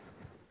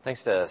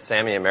Thanks to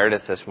Sammy and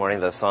Meredith this morning.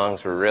 Those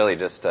songs were really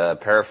just a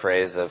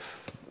paraphrase of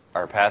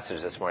our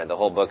passage this morning. The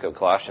whole book of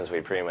Colossians,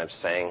 we pretty much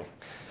sang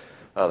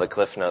the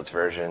Cliff Notes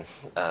version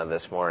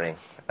this morning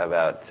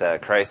about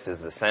Christ is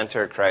the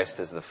center, Christ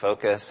is the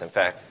focus. In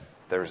fact,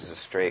 there's a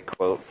straight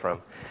quote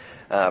from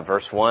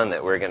verse 1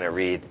 that we're going to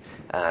read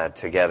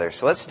together.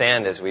 So let's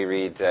stand as we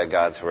read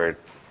God's Word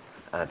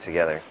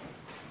together.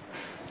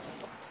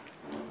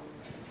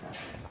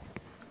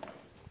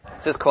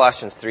 This is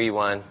Colossians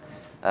 3:1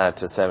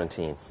 to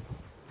 17.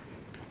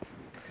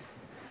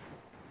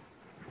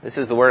 This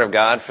is the Word of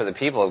God for the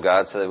people of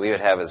God so that we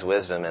would have His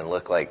wisdom and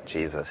look like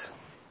Jesus.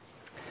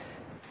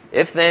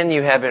 If then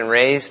you have been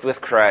raised with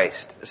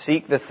Christ,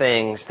 seek the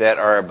things that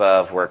are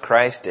above where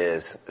Christ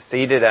is,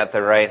 seated at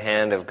the right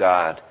hand of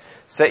God.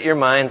 Set your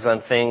minds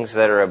on things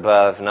that are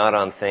above, not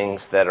on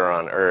things that are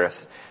on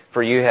earth.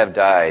 For you have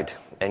died,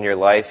 and your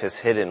life is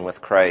hidden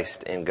with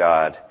Christ in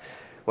God.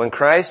 When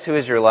Christ, who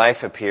is your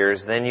life,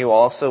 appears, then you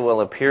also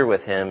will appear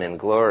with Him in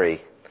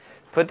glory.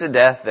 Put to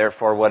death,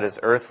 therefore, what is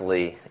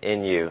earthly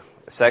in you: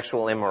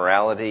 sexual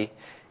immorality,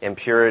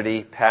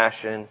 impurity,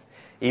 passion,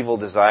 evil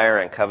desire,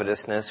 and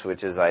covetousness,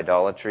 which is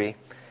idolatry.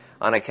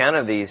 On account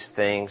of these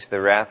things,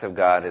 the wrath of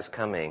God is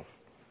coming.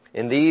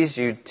 In these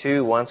you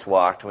too once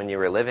walked when you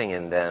were living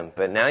in them,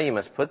 but now you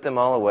must put them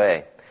all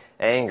away: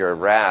 anger,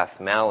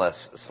 wrath,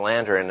 malice,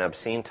 slander, and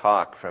obscene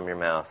talk from your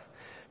mouth.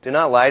 Do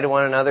not lie to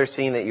one another,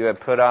 seeing that you have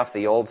put off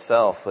the old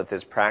self with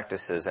its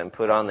practices and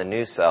put on the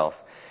new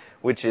self,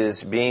 which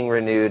is being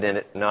renewed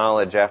in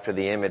knowledge after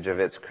the image of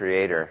its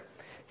Creator.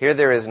 Here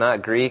there is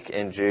not Greek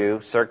and Jew,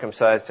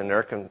 circumcised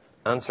and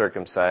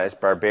uncircumcised,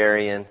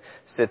 barbarian,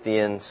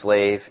 Scythian,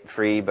 slave,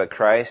 free, but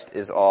Christ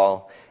is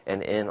all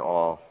and in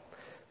all.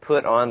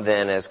 Put on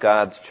then as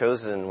God's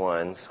chosen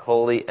ones,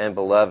 holy and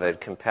beloved,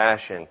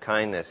 compassion,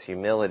 kindness,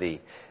 humility,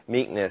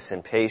 meekness,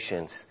 and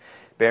patience,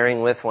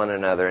 bearing with one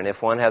another, and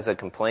if one has a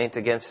complaint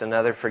against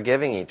another,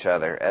 forgiving each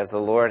other, as the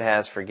Lord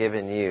has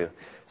forgiven you,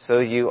 so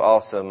you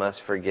also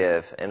must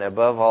forgive. And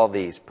above all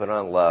these, put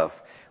on love,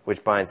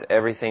 which binds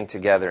everything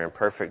together in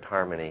perfect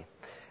harmony.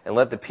 And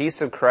let the peace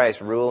of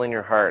Christ rule in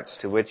your hearts,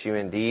 to which you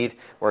indeed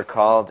were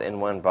called in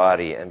one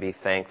body, and be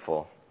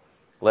thankful.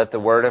 Let the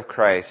word of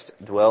Christ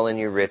dwell in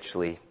you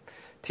richly,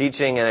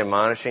 teaching and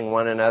admonishing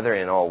one another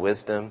in all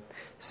wisdom,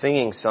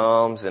 singing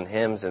psalms and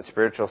hymns and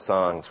spiritual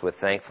songs with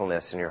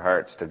thankfulness in your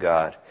hearts to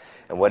God.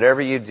 And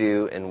whatever you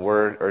do in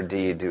word or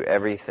deed, do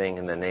everything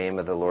in the name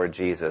of the Lord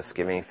Jesus,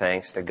 giving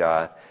thanks to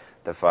God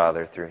the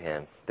Father through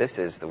Him. This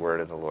is the word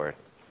of the Lord.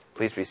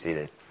 Please be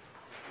seated.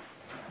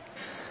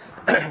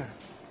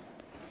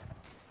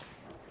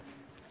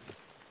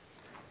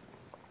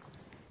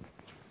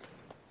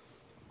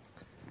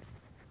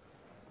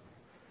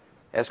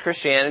 As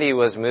Christianity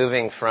was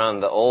moving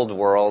from the old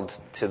world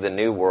to the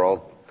new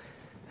world,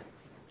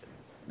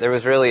 there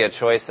was really a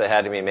choice that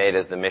had to be made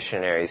as the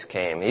missionaries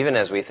came. Even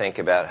as we think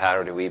about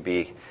how do we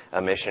be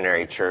a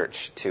missionary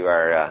church to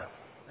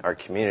our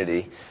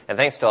community. And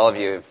thanks to all of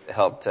you who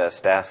helped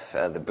staff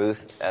the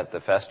booth at the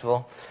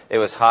festival. It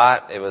was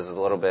hot. It was a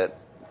little bit,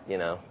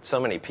 so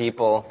many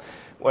people.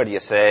 What do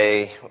you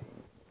say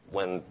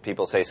when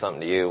people say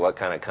something to you? What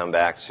kind of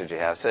comebacks should you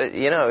have? So,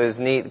 it was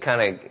neat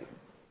kind of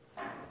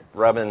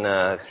rubbing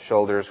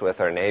shoulders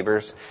with our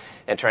neighbors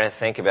and trying to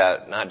think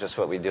about not just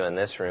what we do in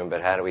this room,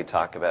 but how do we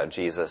talk about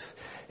Jesus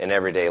in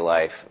everyday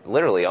life.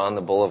 Literally on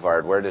the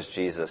boulevard, where does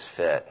Jesus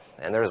fit?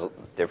 And there's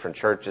different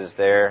churches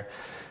there,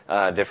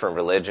 different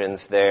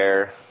religions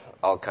there,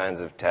 all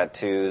kinds of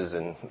tattoos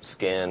and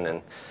skin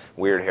and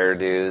weird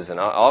hairdos and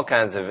all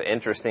kinds of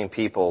interesting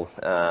people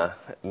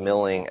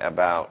milling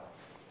about.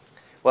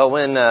 Well,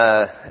 when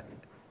the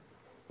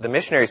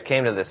missionaries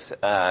came to this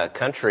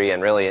country,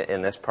 and really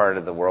in this part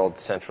of the world,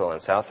 Central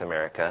and South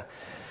America,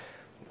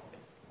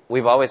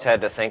 we've always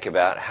had to think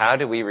about how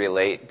do we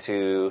relate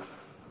to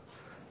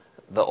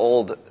the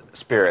old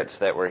spirits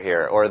that were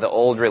here, or the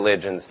old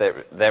religions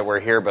that were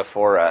here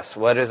before us.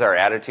 What is our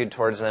attitude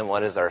towards them?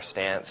 What is our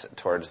stance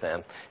towards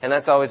them? And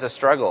that's always a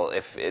struggle.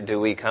 Do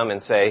we come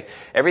and say,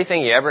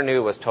 everything you ever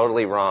knew was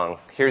totally wrong.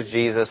 Here's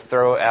Jesus,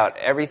 throw out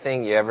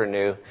everything you ever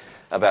knew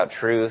about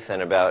truth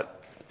and about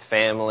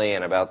family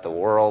and about the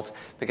world,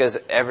 because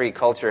every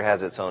culture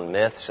has its own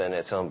myths and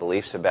its own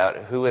beliefs about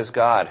who is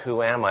God,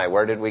 who am I,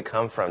 where did we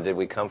come from? Did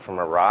we come from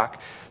a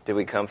rock? Did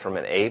we come from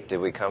an ape? Did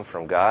we come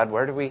from God?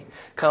 Where did we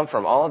come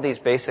from? All of these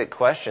basic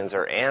questions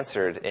are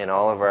answered in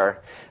all of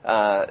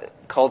our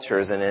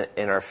cultures and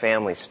in our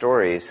family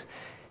stories.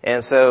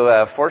 And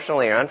so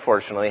fortunately or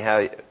unfortunately,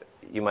 how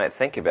you might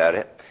think about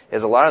it,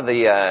 is a lot of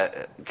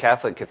the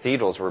Catholic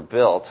cathedrals were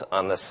built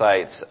on the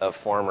sites of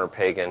former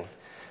pagan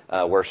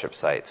worship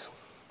sites.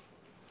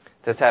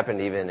 This happened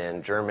even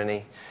in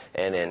Germany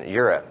and in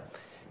Europe.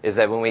 is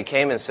that when we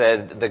came and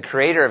said the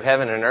creator of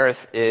heaven and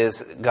earth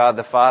is God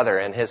the Father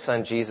and his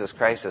son Jesus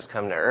Christ has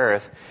come to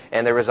earth,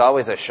 and there was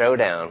always a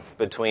showdown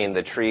between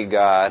the tree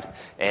God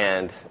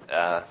and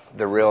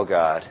the real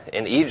God.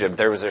 In Egypt,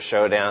 there was a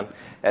showdown,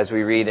 as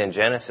we read in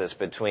Genesis,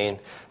 between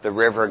the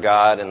river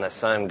God and the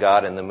sun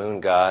God and the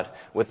moon God,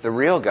 with the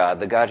real God,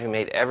 the God who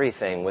made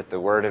everything with the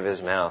word of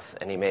his mouth,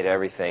 and he made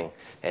everything,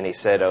 and he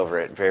said over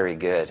it, very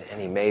good,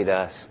 and he made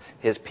us,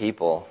 his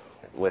people,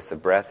 with the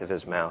breath of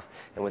his mouth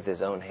and with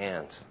his own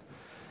hands.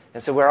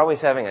 And so we're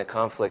always having a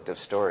conflict of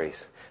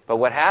stories. But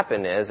what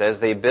happened is, as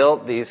they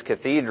built these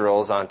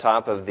cathedrals on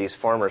top of these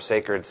former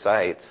sacred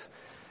sites,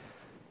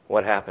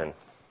 what happened?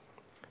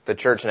 The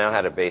church now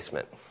had a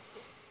basement.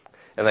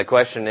 And the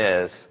question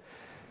is,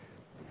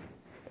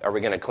 are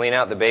we going to clean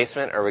out the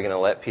basement, or are we going to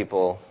let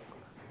people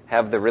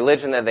have the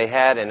religion that they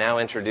had and now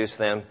introduce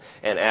them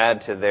and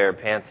add to their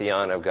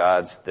pantheon of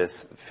gods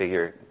this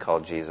figure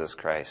called Jesus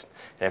Christ?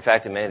 And in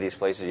fact, in many of these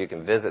places you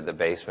can visit the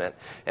basement,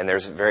 and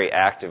there's very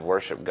active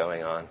worship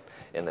going on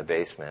in the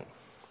basement.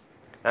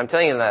 I'm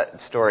telling you that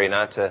story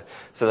not so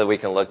that we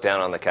can look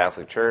down on the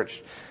Catholic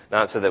Church,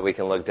 not so that we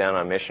can look down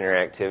on missionary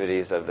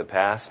activities of the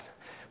past,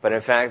 but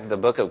in fact the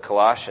book of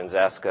Colossians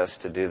asks us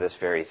to do this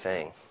very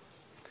thing.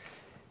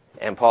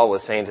 And Paul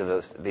was saying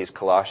to these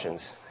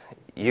Colossians,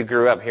 you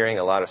grew up hearing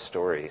a lot of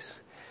stories.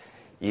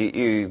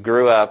 You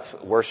grew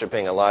up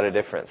worshiping a lot of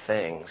different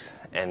things.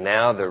 And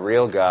now the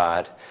real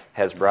God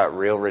has brought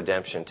real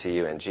redemption to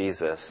you in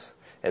Jesus.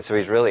 And so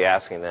he's really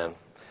asking them,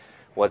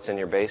 what's in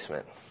your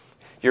basement?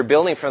 You're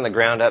building from the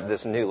ground up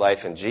this new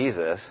life in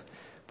Jesus,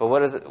 but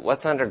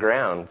what's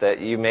underground that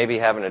you maybe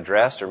haven't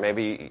addressed, or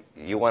maybe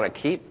you want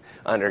to keep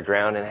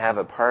underground and have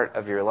a part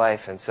of your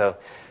life? And so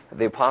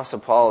the Apostle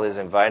Paul is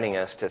inviting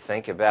us to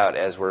think about,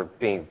 as we're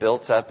being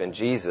built up in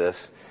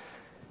Jesus,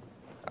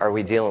 are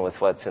we dealing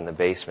with what's in the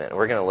basement?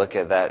 We're going to look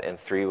at that in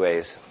three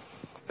ways.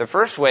 The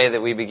first way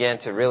that we begin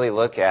to really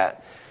look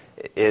at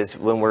is,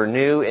 when we're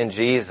new in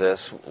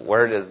Jesus,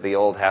 where does the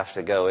old have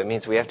to go? It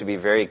means we have to be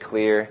very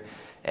clear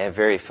and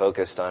very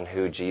focused on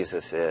who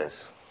Jesus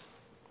is.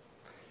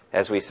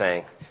 As we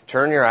sang,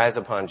 turn your eyes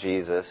upon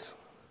Jesus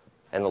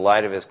and the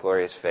light of his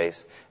glorious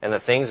face, and the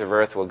things of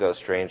earth will go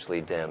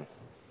strangely dim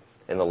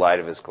in the light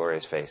of his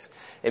glorious face.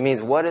 It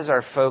means, what is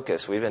our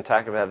focus? We've been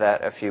talking about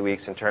that a few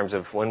weeks in terms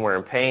of when we're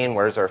in pain,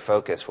 where's our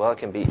focus? Well, it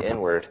can be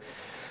inward.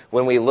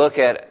 When we look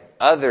at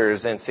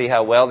others and see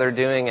how well they're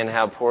doing and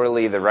how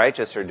poorly the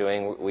righteous are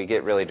doing, we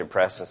get really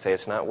depressed and say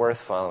it's not worth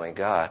following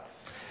God.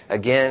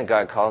 Again,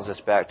 God calls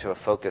us back to a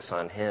focus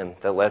on him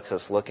that lets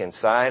us look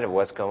inside of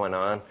what's going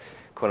on,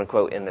 quote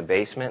unquote, in the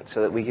basement,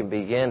 so that we can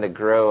begin to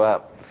grow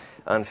up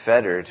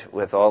unfettered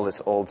with all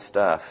this old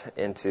stuff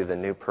into the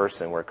new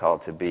person we're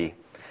called to be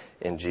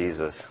in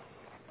Jesus.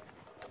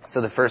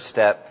 So the first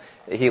step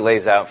he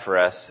lays out for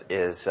us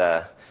is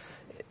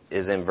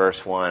in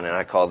verse 1, and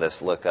I call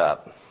this look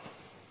up.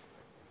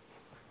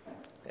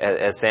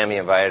 As Sammy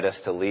invited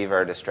us to leave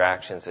our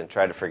distractions and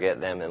try to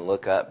forget them and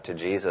look up to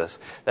Jesus,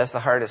 that's the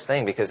hardest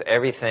thing, because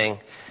everything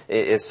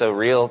is so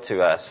real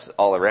to us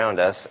all around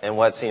us, and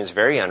what seems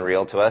very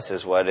unreal to us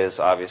is what is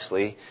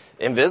obviously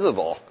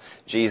invisible.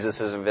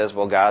 Jesus is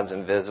invisible, God's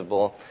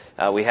invisible.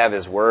 We have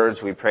his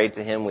words, we pray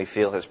to him, we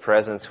feel his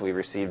presence, we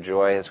receive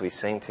joy as we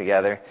sing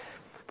together.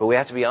 But we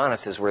have to be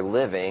honest, as we're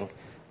living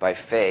by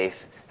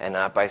faith and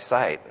not by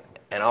sight.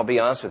 And I'll be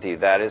honest with you,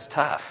 that is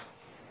tough.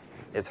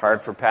 It's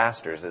hard for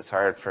pastors. It's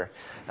hard for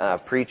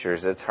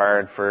preachers. It's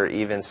hard for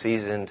even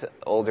seasoned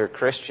older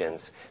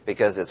Christians,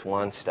 because it's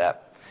one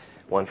step,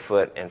 one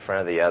foot in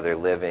front of the other,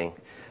 living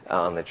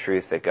on the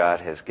truth that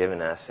God has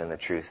given us and the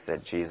truth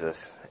that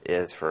Jesus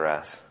is for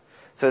us.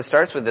 So it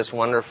starts with this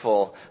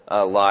wonderful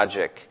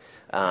logic.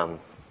 Some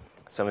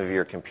of you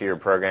are computer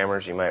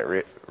programmers. You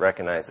might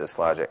recognize this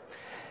logic.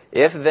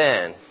 If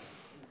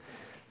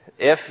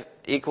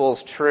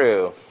equals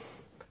true,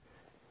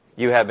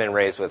 you have been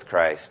raised with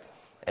Christ.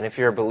 And if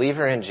you're a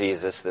believer in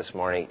Jesus this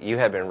morning, you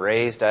have been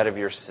raised out of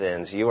your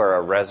sins. You are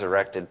a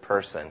resurrected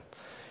person.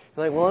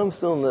 You're like, well, I'm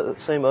still in the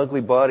same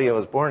ugly body I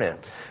was born in.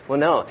 Well,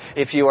 no.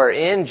 If you are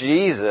in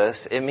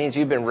Jesus, it means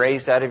you've been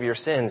raised out of your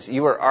sins.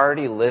 You are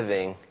already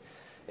living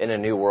in a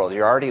new world.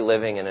 You're already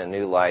living in a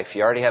new life.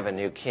 You already have a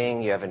new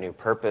king. You have a new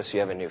purpose. You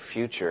have a new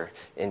future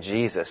in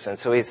Jesus. And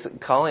so he's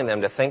calling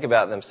them to think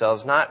about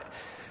themselves, not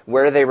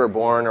where they were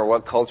born or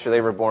what culture they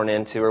were born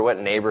into or what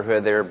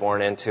neighborhood they were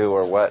born into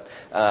or what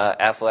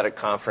athletic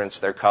conference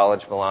their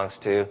college belongs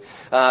to.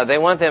 They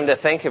want them to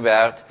think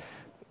about,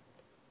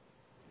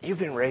 you've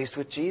been raised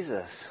with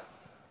Jesus.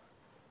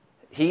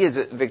 He is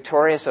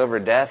victorious over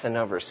death and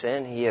over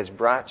sin. He has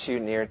brought you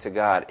near to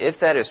God. If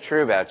that is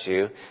true about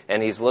you,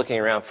 and he's looking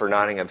around for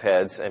nodding of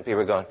heads and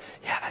people are going,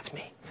 yeah, that's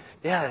me.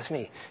 Yeah, that's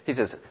me. He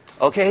says,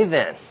 okay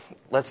then,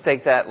 let's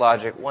take that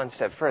logic one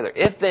step further.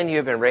 If then you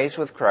have been raised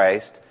with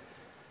Christ,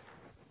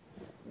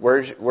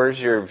 where's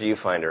your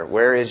viewfinder?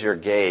 Where is your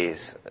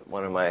gaze?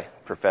 One of my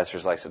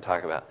professors likes to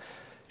talk about.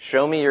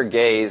 Show me your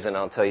gaze and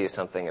I'll tell you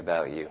something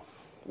about you.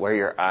 Where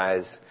your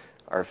eyes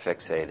are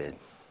fixated.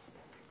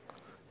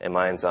 and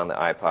mine's on the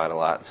iPod a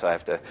lot, so I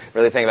have to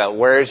really think about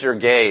where's your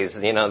gaze.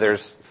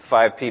 There's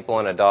 5 people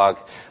and a dog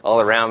all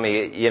around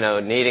me,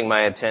 needing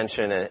my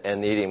attention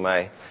and needing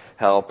my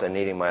help and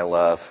needing my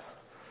love.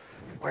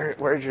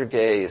 Where's your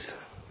gaze?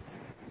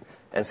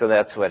 And so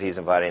that's what he's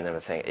inviting them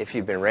to think. If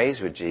you've been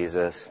raised with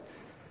Jesus,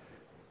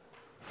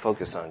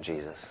 focus on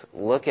Jesus.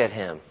 Look at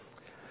him.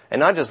 And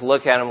not just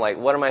look at him like,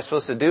 what am I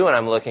supposed to do when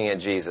I'm looking at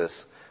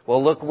Jesus?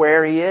 Well, look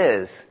where he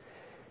is.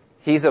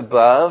 He's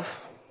above.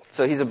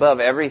 So he's above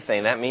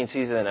everything. That means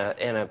he's in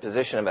a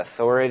position of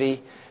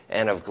authority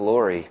and of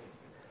glory.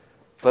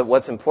 But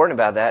what's important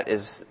about that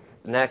is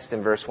next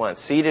in verse 1.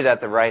 Seated at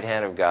the right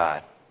hand of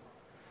God.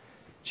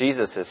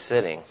 Jesus is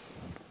sitting.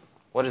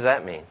 What does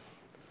that mean?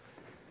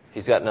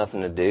 He's got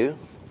nothing to do?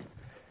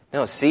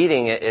 No,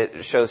 seating,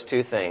 it shows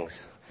 2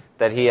 things.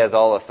 That he has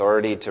all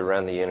authority to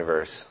run the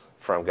universe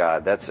from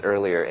God. That's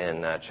earlier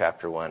in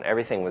chapter 1.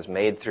 Everything was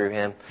made through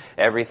him.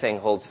 Everything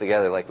holds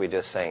together, like we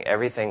just sang.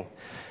 Everything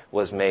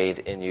was made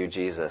in you,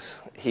 Jesus.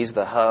 He's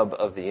the hub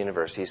of the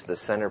universe. He's the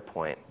center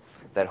point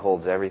that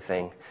holds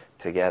everything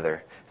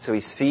together. So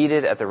he's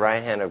seated at the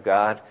right hand of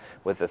God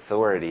with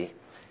authority.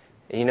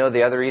 And you know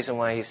the other reason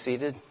why he's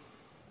seated?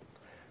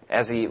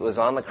 As he was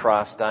on the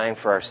cross dying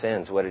for our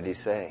sins, what did he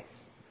say?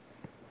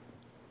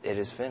 It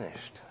is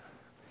finished.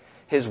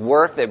 His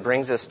work that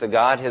brings us to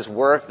God, his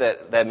work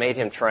that made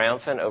him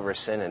triumphant over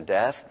sin and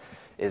death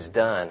is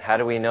done. How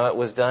do we know it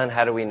was done?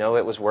 How do we know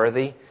it was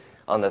worthy?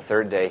 On the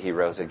 3rd day he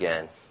rose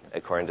again,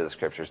 according to the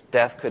scriptures.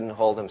 Death couldn't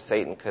hold him.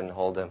 Satan couldn't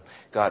hold him.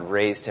 God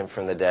raised him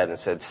from the dead and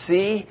said,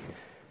 see,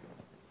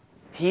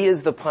 he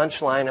is the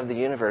punchline of the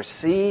universe.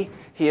 See,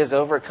 he has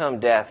overcome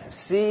death.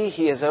 See,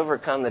 he has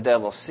overcome the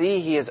devil. See,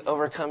 he has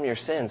overcome your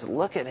sins.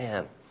 Look at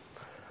him.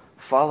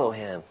 Follow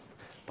him.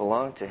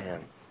 Belong to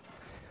him.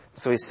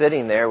 So he's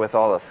sitting there with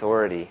all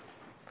authority.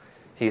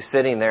 He's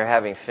sitting there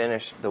having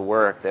finished the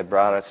work that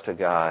brought us to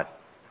God.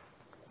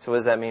 So what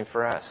does that mean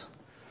for us?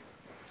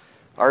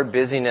 Our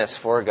busyness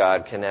for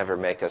God can never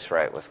make us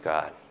right with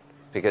God.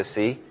 Because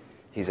see,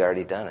 he's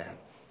already done it.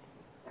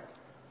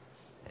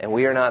 And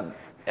we are not,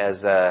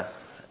 as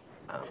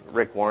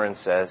Rick Warren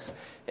says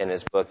in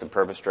his book, The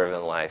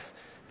Purpose-Driven Life,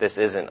 this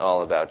isn't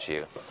all about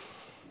you.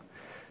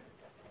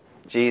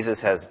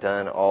 Jesus has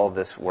done all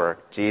this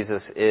work.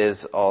 Jesus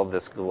is all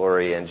this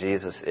glory, and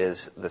Jesus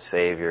is the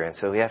Savior. And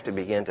so we have to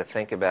begin to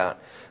think about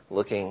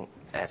looking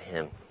at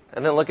him.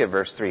 And then look at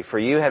verse 3. For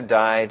you have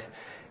died,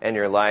 and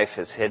your life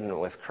is hidden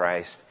with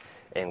Christ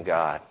in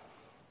God.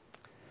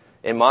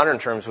 In modern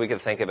terms, we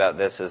could think about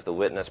this as the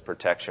witness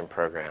protection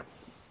program.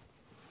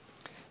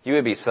 You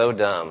would be so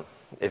dumb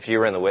if you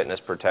were in the witness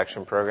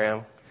protection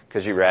program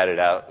because you ratted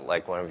out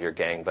like one of your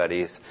gang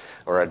buddies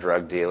or a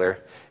drug dealer.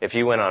 If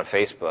you went on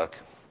Facebook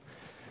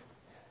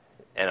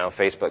and on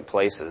Facebook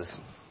Places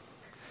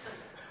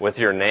with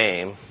your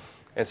name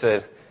and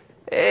said,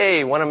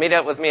 hey, want to meet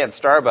up with me at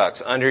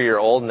Starbucks under your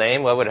old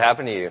name, what would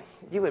happen to you?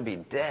 You would be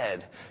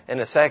dead in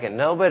a second.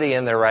 Nobody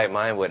in their right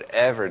mind would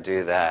ever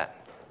do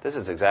that. This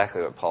is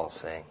exactly what Paul's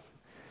saying.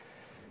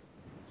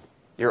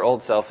 Your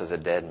old self is a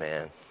dead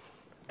man.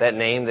 That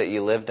name that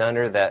you lived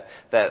under,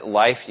 that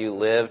life you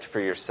lived for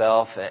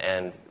yourself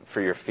and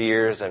for your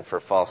fears and for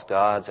false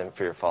gods and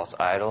for your false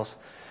idols,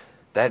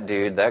 that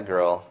dude, that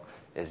girl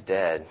is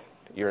dead.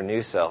 Your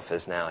new self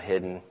is now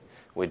hidden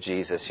with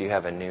Jesus. You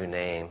have a new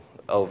name.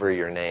 Over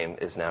your name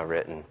is now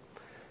written.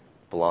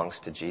 Belongs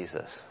to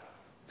Jesus.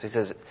 So he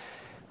says,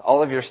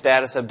 all of your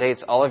status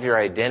updates, all of your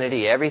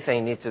identity,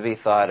 everything needs to be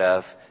thought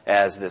of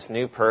as this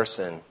new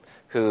person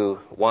who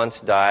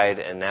once died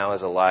and now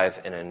is alive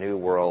in a new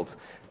world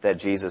that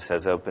Jesus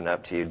has opened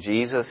up to you.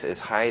 Jesus is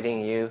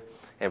hiding you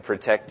and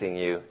protecting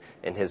you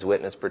in his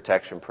witness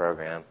protection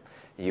program.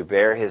 You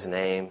bear his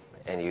name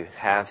and you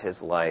have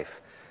his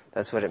life.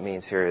 That's what it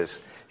means here is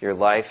your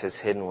life is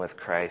hidden with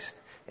Christ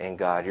in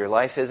God. Your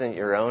life isn't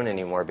your own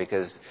anymore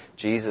because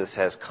Jesus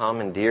has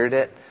commandeered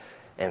it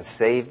and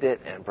saved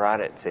it and brought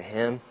it to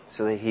him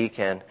so that he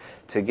can,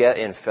 to get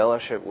in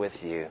fellowship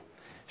with you,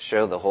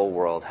 show the whole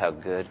world how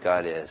good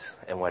God is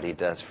and what he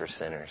does for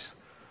sinners.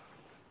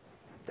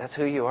 That's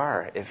who you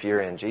are if you're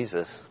in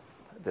Jesus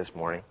this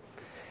morning.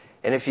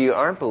 And if you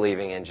aren't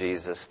believing in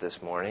Jesus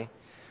this morning,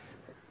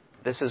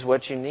 this is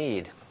what you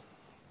need,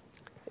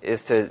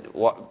 is to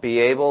be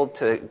able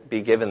to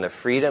be given the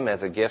freedom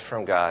as a gift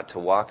from God to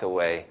walk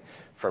away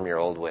from your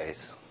old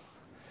ways.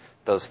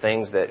 Those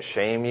things that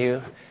shame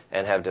you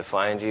and have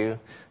defined you,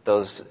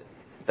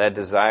 that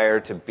desire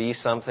to be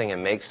something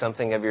and make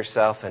something of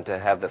yourself and to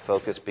have the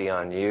focus be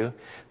on you.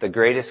 The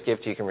greatest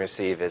gift you can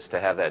receive is to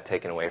have that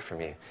taken away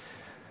from you.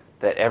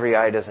 That every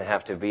eye doesn't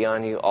have to be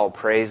on you. All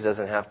praise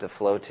doesn't have to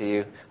flow to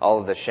you. All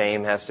of the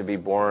shame has to be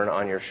borne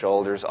on your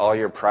shoulders. All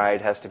your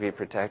pride has to be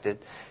protected.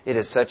 It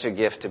is such a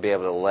gift to be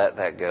able to let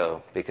that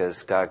go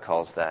because God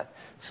calls that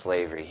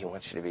slavery. He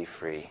wants you to be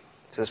free.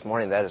 So this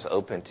morning that is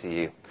open to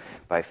you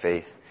by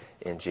faith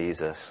in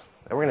Jesus.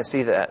 And we're going to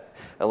see that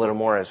a little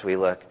more as we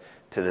look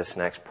to this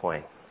next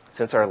point.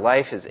 Since our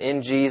life is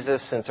in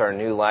Jesus, since our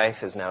new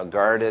life is now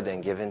guarded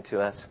and given to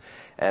us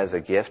as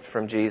a gift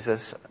from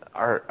Jesus,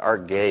 our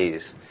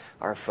gaze,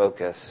 our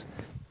focus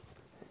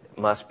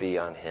must be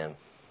on Him.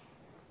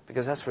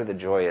 Because that's where the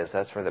joy is,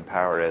 that's where the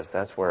power is,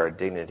 that's where our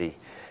dignity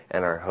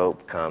and our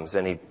hope comes.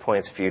 And he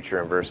points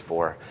future in verse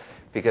 4.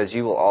 Because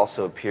you will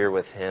also appear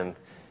with Him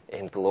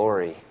in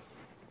glory.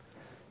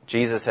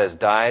 Jesus has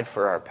died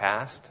for our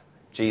past.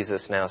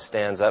 Jesus now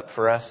stands up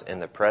for us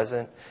in the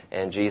present.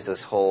 And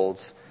Jesus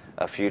holds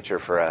a future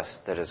for us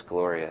that is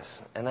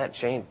glorious. And that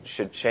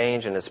should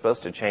change, and is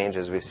supposed to change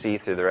as we see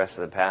through the rest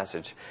of the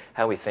passage,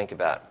 how we think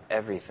about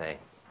everything.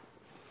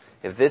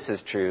 If this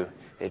is true,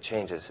 it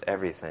changes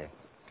everything.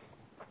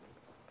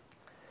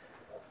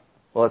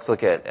 Well, let's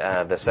look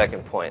at the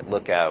second point,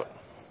 look out.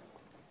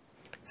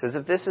 It says,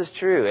 if this is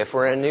true, if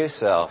we're a new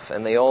self,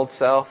 and the old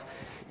self,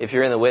 if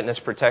you're in the witness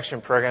protection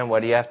program,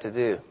 what do you have to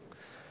do?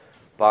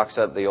 Box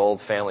up the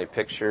old family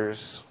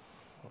pictures,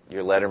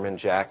 your Letterman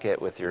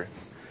jacket with your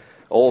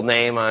old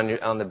name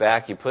on the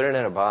back. You put it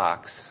in a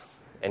box,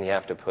 and you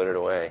have to put it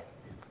away.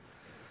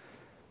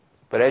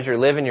 But as you're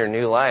living your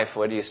new life,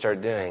 what do you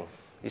start doing?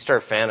 You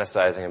start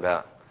fantasizing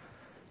about,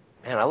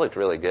 man, I looked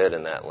really good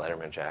in that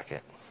Letterman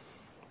jacket.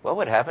 What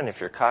would happen if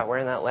you're caught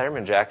wearing that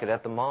Letterman jacket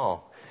at the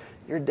mall?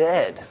 You're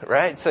dead,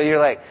 right? So you're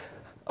like,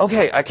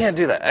 okay, I can't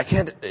do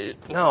that.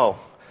 No.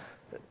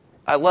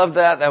 I love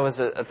that. That was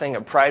a thing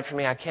of pride for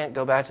me. I can't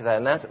go back to that.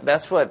 And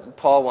that's what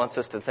Paul wants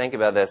us to think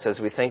about this as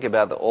we think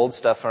about the old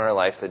stuff in our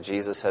life that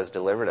Jesus has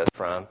delivered us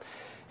from,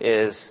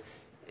 is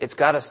it's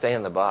got to stay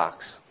in the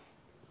box.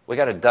 We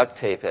got to duct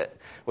tape it.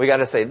 We got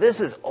to say, this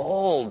is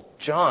old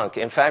junk.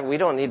 In fact, we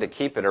don't need to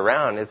keep it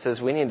around. It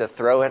says we need to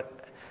throw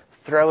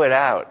it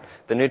out.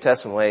 The New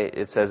Testament way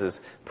it says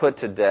is put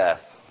to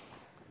death.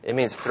 It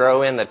means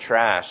throw in the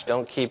trash.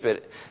 Don't keep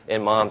it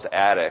in mom's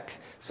attic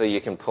so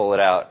you can pull it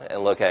out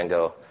and look at it and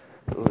go,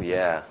 ooh,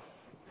 yeah,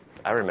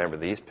 I remember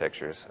these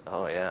pictures.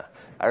 Oh, yeah,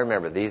 I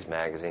remember these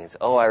magazines.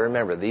 Oh, I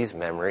remember these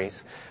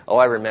memories. Oh,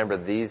 I remember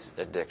these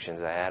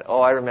addictions I had. Oh,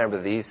 I remember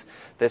this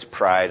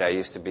pride I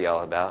used to be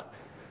all about.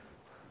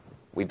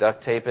 We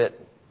duct tape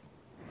it,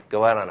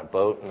 go out on a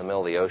boat in the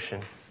middle of the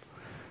ocean,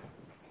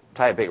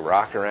 tie a big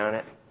rock around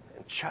it,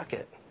 and chuck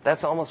it.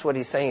 That's almost what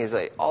he's saying. He's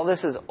like, all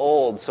this is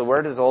old. So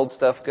where does old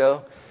stuff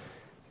go?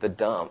 The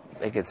dump.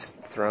 It gets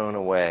thrown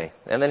away.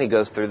 And then he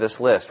goes through this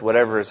list.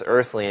 Whatever is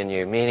earthly in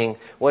you, meaning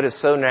what is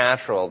so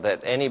natural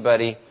that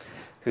anybody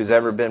who's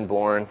ever been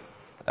born,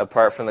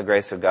 apart from the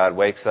grace of God,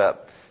 wakes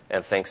up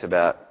and thinks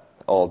about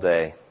all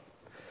day.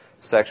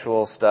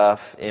 Sexual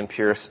stuff,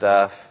 impure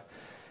stuff,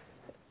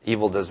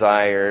 evil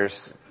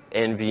desires,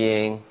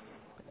 envying.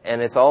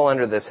 And it's all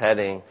under this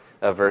heading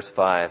of verse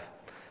 5,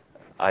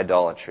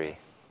 idolatry.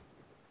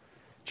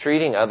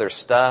 Treating other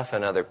stuff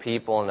and other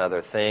people and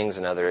other things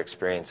and other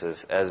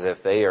experiences as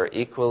if they are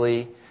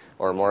equally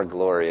or more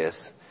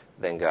glorious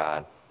than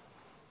God.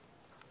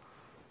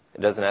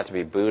 It doesn't have to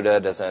be Buddha. It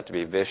doesn't have to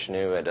be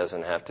Vishnu. It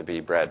doesn't have to be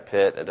Brad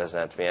Pitt. It doesn't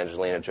have to be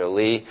Angelina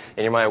Jolie.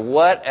 In your mind,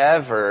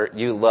 whatever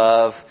you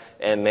love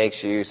and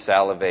makes you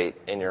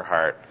salivate in your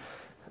heart,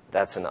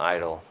 that's an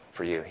idol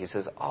for you. He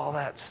says, all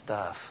that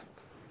stuff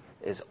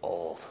is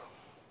old.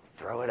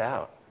 Throw it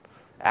out.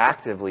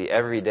 Actively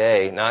every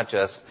day, not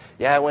just,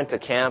 I went to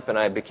camp and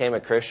I became a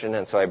Christian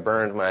and so I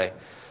burned my,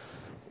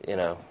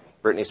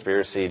 Britney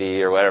Spears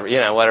CD or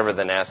whatever, whatever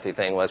the nasty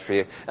thing was for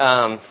you.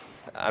 I'm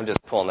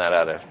just pulling that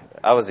out of,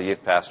 I was a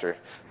youth pastor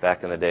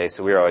back in the day,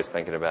 so we were always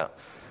thinking about,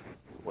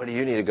 what do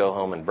you need to go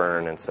home and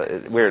burn and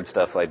so, weird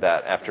stuff like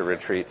that after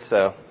retreats.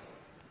 So,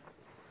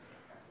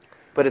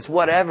 but it's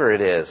whatever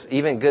it is,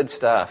 even good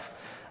stuff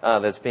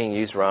that's being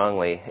used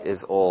wrongly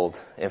is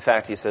old. In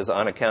fact, he says,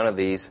 on account of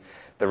these,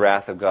 the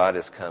wrath of God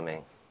is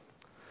coming.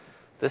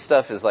 This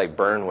stuff is like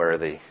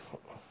burn-worthy.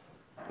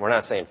 We're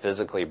not saying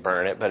physically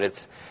burn it,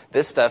 but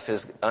this stuff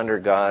is under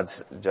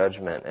God's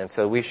judgment. And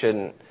so we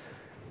shouldn't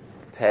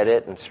pet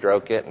it and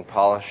stroke it and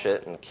polish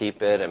it and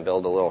keep it and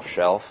build a little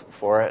shelf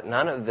for it.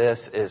 None of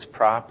this is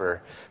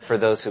proper for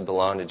those who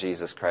belong to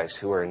Jesus Christ,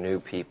 who are new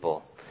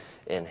people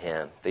in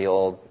Him. The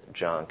old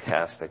junk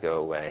has to go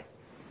away.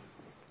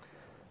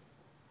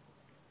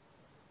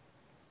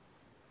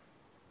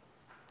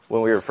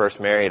 When we were first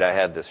married, I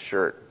had this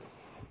shirt.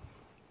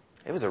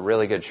 It was a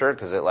really good shirt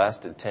because it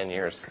lasted 10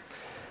 years.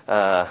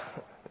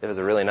 It was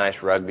a really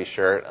nice rugby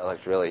shirt. I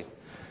looked really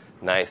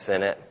nice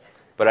in it.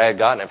 But I had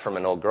gotten it from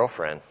an old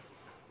girlfriend.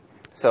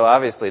 So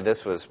obviously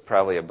this was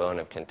probably a bone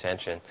of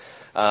contention.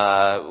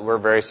 We're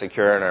very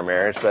secure in our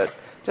marriage, but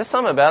just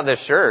something about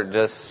this shirt,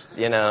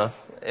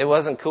 it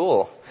wasn't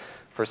cool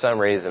for some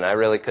reason. I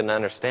really couldn't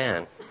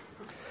understand.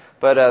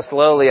 But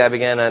slowly I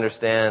began to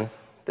understand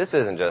this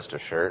isn't just a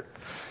shirt.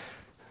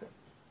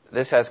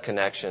 This has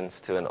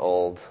connections to an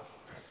old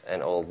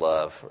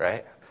love,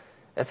 right?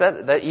 It's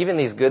that even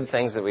these good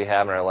things that we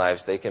have in our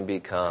lives, they can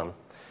become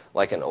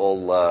like an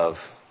old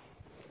love.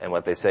 And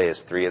what they say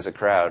is 3 is a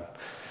crowd.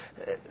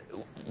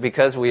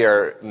 Because we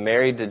are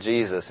married to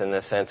Jesus in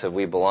the sense of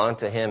we belong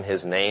to Him,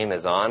 His name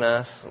is on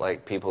us,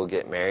 like people who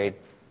get married.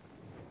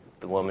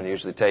 The woman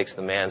usually takes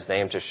the man's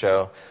name to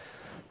show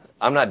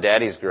I'm not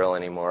daddy's girl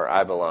anymore.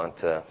 I belong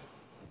to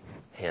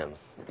him.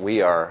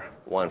 We are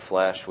one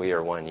flesh. We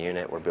are one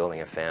unit. We're building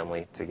a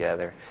family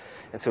together.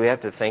 And so we have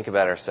to think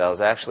about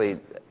ourselves. Actually,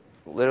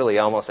 literally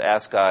almost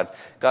ask God,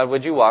 God,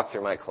 would you walk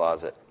through my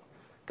closet?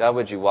 God,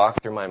 would you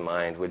walk through my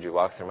mind? Would you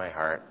walk through my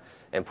heart?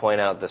 And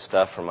point out the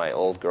stuff from my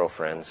old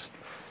girlfriends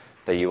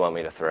that you want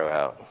me to throw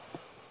out.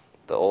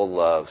 The old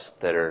loves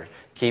that are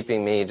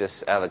keeping me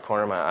just out of the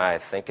corner of my eye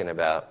thinking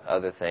about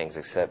other things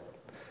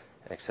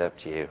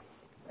except you.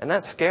 And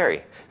that's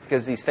scary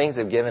because these things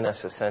have given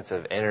us a sense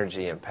of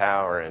energy and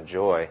power and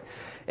joy.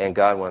 And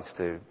God wants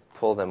to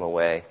pull them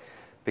away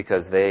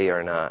because they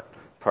are not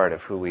part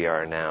of who we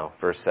are now.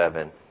 Verse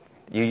 7.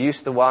 You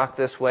used to walk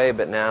this way,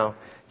 but now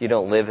you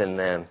don't live in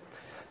them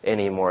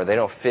anymore. They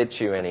don't fit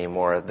you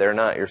anymore. They're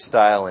not your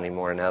style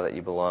anymore now that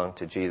you belong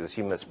to Jesus.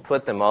 You must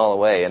put them all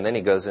away. And then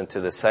he goes into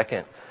the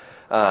second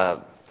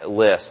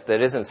list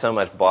that isn't so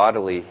much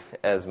bodily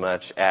as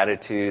much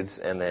attitudes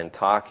and then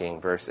talking.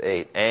 Verse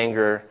 8.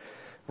 Anger,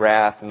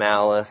 wrath,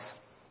 malice,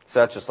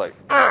 such as like,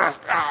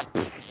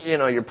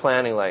 you're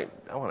planning like,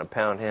 I want to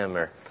pound him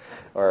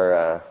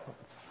or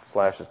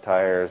slash his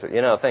tires,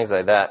 things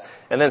like that.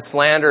 And then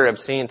slander,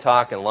 obscene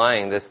talk, and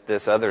lying.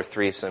 This other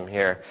threesome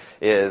here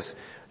is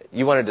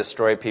you want to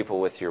destroy people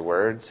with your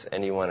words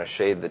and you want to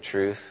shade the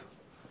truth.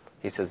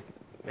 He says,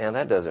 man,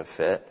 that doesn't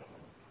fit.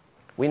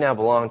 We now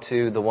belong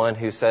to the one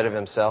who said of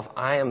himself,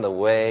 I am the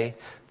way,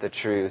 the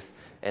truth,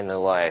 and the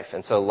life.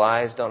 And so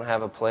lies don't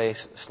have a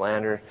place.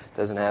 Slander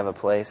doesn't have a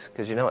place.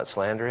 Because you know what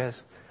slander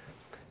is?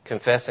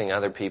 Confessing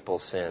other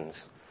people's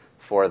sins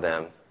for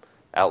them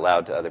out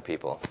loud to other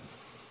people.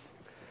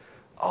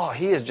 Oh,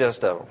 he is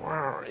just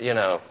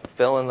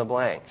fill in the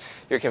blank.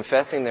 You're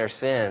confessing their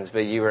sins,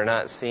 but you are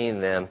not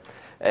seeing them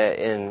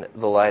in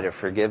the light of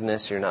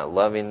forgiveness. You're not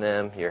loving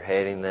them. You're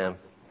hating them.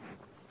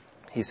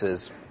 He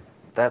says,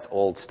 that's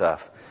old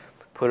stuff.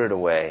 Put it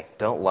away.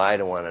 Don't lie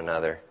to one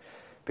another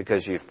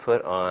because you've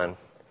put on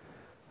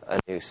a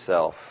new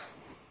self.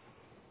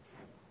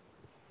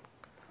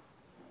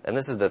 And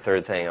this is the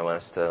third thing I want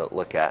us to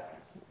look at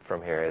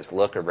from here is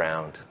look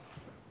around.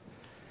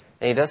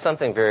 And he does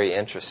something very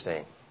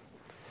interesting.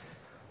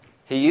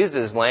 He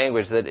uses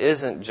language that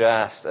isn't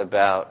just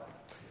about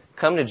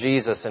come to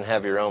Jesus and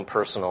have your own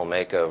personal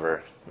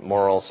makeover,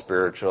 moral,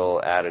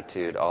 spiritual,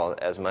 attitude, all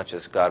as much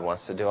as God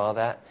wants to do all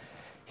that.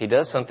 He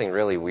does something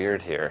really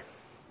weird here.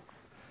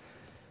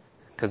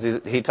 Because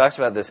he talks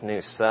about this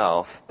new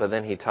self, but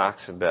then he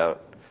talks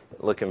about,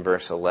 look in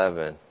verse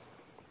 11.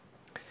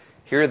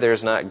 Here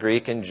there's not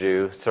Greek and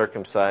Jew,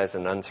 circumcised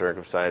and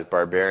uncircumcised,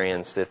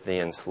 barbarian,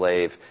 Scythian,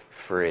 slave,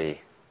 free.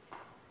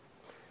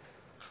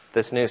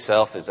 This new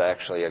self is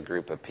actually a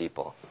group of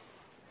people.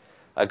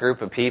 A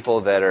group of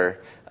people that are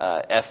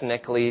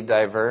ethnically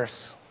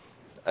diverse.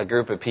 A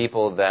group of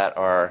people that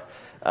are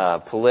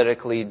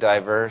politically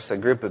diverse. A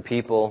group of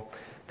people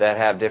that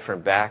have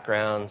different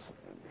backgrounds,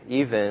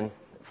 even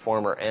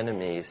former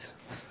enemies.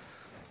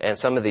 And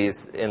some of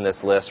these in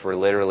this list were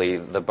literally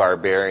the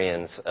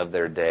barbarians of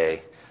their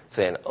day,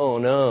 saying, oh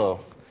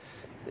no.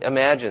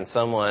 Imagine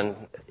someone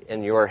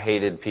in your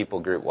hated people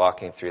group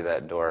walking through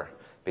that door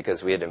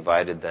because we had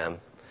invited them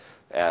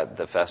at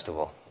the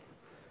festival.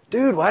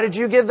 Dude, why did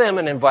you give them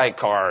an invite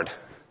card?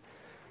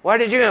 Why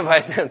did you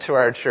invite them to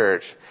our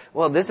church?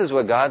 Well, this is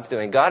what God's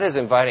doing. God is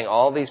inviting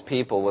all these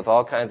people with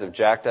all kinds of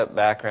jacked up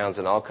backgrounds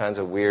and all kinds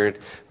of weird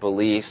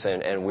beliefs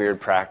and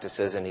weird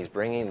practices, and he's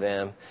bringing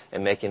them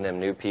and making them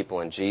new people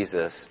in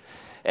Jesus.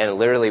 And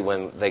literally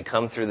when they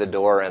come through the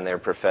door and they're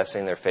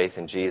professing their faith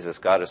in Jesus,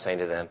 God is saying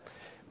to them,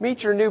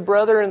 meet your new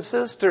brother and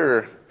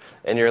sister.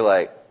 And you're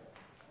like,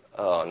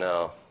 oh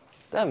no,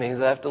 that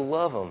means I have to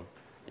love them.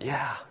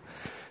 Yeah.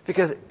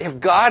 Because if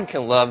God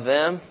can love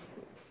them,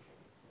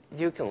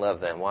 you can love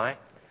them. Why?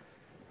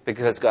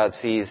 Because God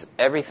sees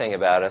everything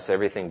about us,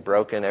 everything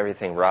broken,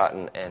 everything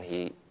rotten, and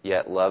he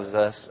yet loves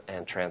us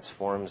and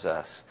transforms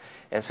us.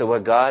 And so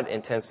what God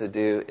intends to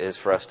do is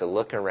for us to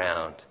look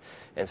around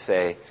and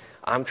say,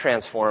 I'm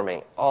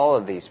transforming all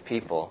of these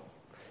people.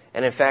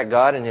 And in fact,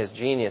 God in his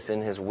genius,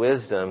 in his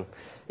wisdom,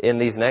 in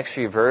these next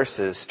few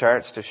verses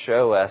starts to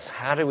show us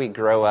how do we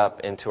grow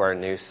up into our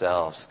new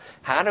selves?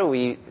 How do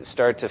we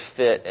start to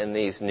fit in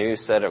these new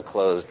set of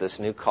clothes, this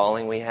new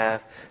calling we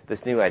have,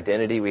 this new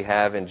identity we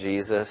have in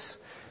Jesus?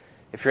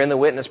 If you're in the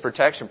witness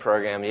protection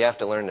program, you have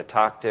to learn to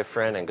talk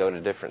different and go to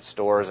different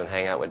stores and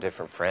hang out with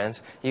different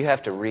friends. You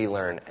have to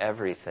relearn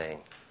everything.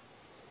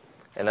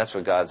 And that's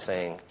what God's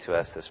saying to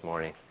us this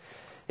morning.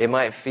 It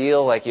might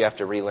feel like you have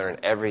to relearn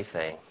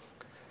everything.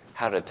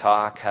 How to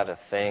talk, how to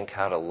think,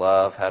 how to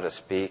love, how to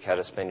speak, how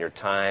to spend your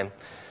time,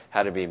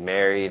 how to be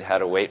married, how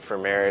to wait for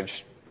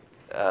marriage,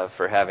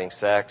 for having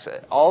sex.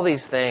 All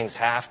these things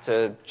have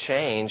to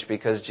change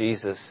because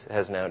Jesus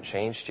has now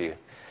changed you.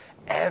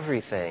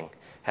 Everything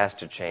has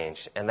to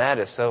change. And that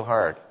is so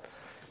hard.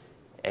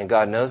 And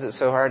God knows it's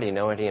so hard. You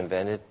know what he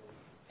invented?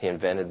 He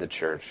invented the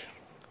church,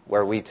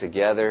 where we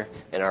together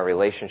in our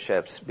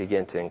relationships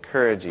begin to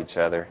encourage each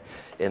other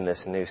in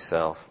this new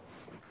self.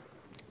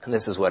 And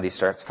this is what he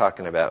starts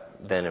talking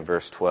about then in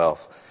verse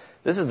 12.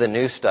 This is the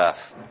new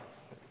stuff.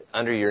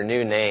 under your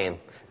new name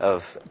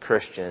of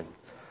Christian.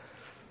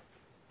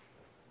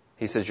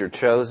 He says you're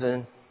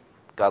chosen.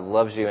 God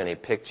loves you and He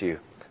picked you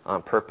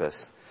on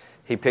purpose.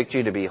 He picked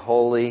you to be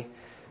holy,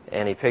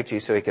 and He picked you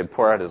so He could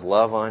pour out His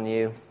love on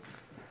you.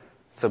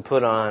 So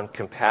put on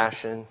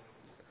compassion,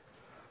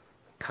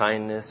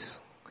 kindness,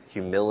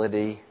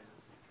 humility.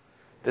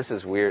 This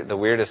is weird. The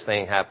weirdest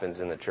thing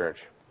happens in the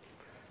church.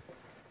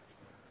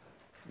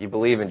 You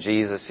believe in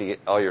Jesus,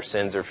 all your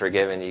sins are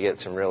forgiven, you get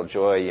some real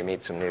joy, you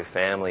meet some new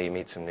family, you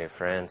meet some new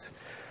friends,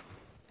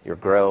 you're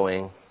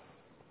growing,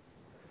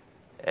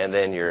 and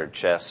then your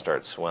chest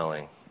starts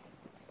swelling.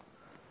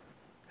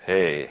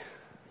 Hey,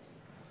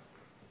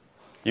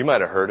 you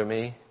might have heard of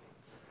me.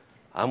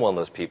 I'm one of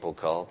those people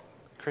called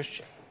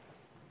Christian.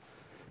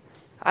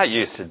 I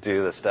used to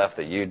do the stuff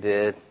that you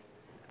did.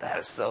 That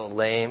is so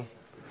lame.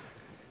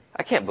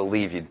 I can't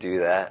believe you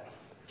do that.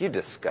 You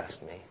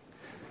disgust me.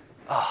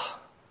 Oh,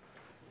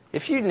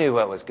 if you knew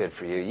what was good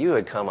for you, you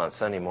would come on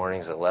Sunday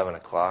mornings at 11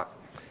 o'clock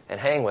and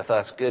hang with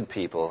us good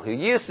people who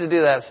used to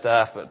do that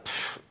stuff, but,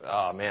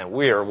 oh man,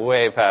 we are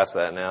way past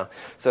that now.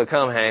 So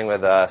come hang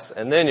with us,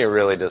 and then you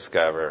really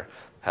discover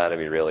how to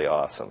be really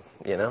awesome,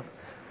 you know?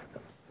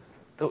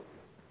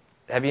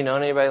 Have you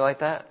known anybody like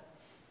that?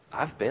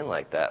 I've been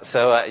like that.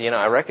 So,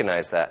 I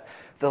recognize that.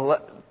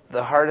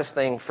 The hardest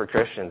thing for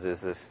Christians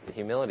is this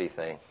humility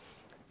thing.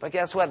 But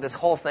guess what? This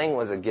whole thing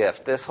was a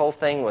gift. This whole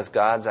thing was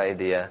God's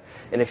idea.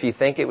 And if you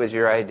think it was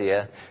your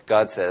idea,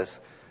 God says,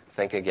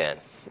 think again.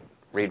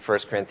 Read 1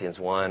 Corinthians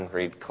 1,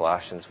 read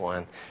Colossians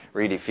 1,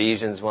 read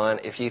Ephesians 1.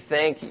 If you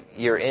think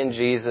you're in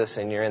Jesus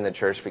and you're in the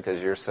church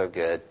because you're so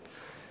good,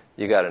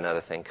 you got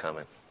another thing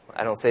coming.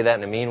 I don't say that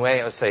in a mean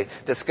way. I would say,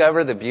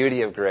 discover the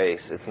beauty of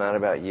grace. It's not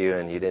about you,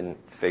 and you didn't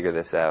figure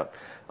this out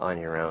on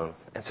your own.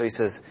 And so he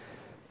says,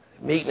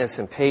 meekness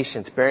and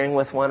patience, bearing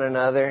with one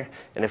another.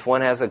 And if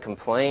one has a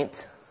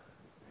complaint,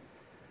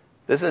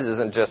 this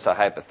isn't just a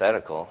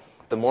hypothetical.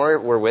 The more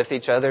we're with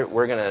each other,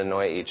 we're going to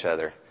annoy each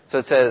other. So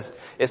it says,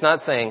 it's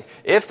not saying,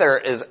 if there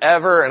is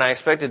ever, and I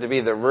expect it to be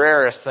the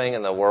rarest thing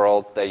in the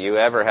world, that you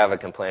ever have a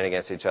complaint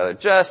against each other,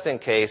 just in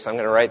case, I'm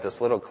going to write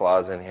this little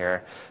clause in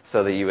here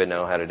so that you would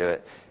know how to do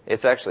it.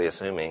 It's actually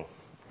assuming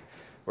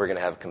we're going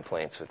to have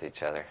complaints with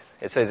each other.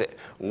 It says,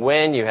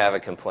 when you have a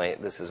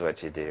complaint, this is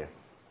what you do.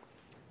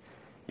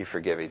 You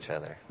forgive each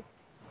other.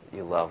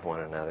 You love one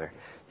another.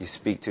 You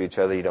speak to each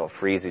other. You don't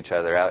freeze each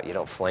other out. You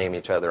don't flame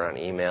each other on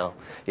email.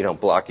 You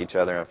don't block each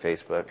other on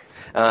Facebook.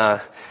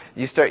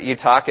 You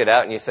talk it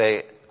out and you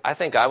say, I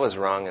think I was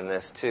wrong in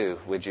this too.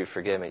 Would you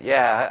forgive me?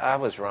 Yeah, I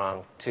was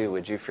wrong too.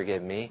 Would you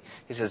forgive me?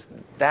 He says,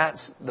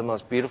 that's the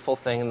most beautiful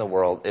thing in the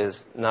world,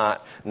 is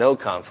not no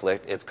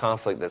conflict. It's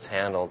conflict that's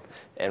handled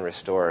and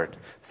restored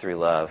through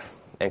love.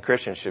 And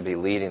Christians should be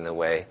leading the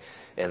way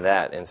in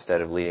that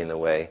instead of leading the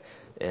way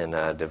in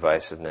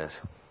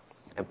divisiveness.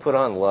 And put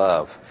on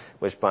love,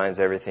 which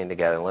binds everything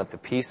together. And let the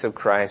peace of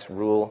Christ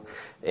rule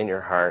in your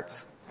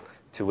hearts,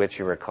 to which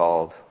you were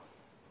called.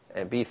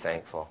 And be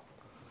thankful.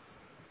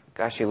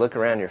 Gosh, you look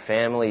around your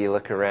family, you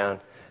look around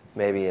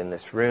maybe in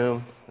this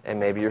room, and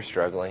maybe you're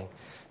struggling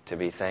to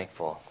be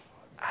thankful.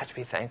 I have to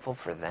be thankful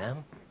for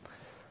them.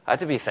 I have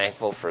to be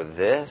thankful for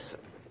this.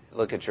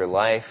 Look at your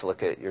life,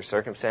 look at your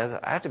circumstances.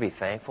 I have to be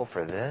thankful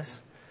for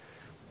this.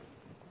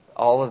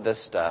 All of this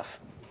stuff,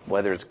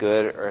 whether it's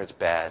good or it's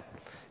bad,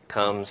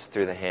 comes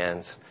through the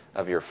hands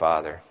of your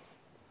Father.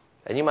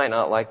 And you might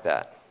not like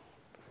that.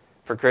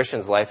 For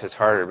Christians, life is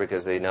harder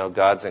because they know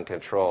God's in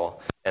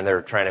control, and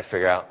they're trying to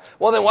figure out,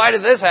 well, then why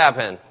did this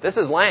happen? This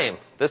is lame.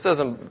 This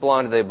doesn't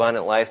belong to the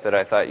abundant life that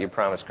I thought you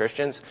promised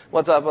Christians.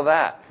 What's up with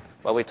that?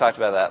 Well, we talked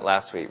about that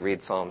last week.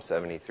 Read Psalm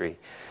 73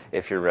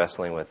 if you're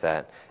wrestling with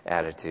that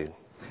attitude.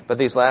 But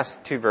these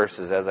last two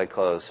verses, as I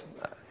close,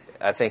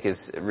 I think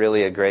is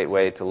really a great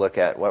way to look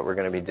at what we're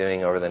going to be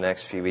doing over the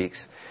next few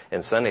weeks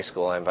in Sunday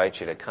school. I invite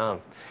you to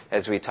come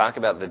as we talk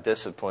about the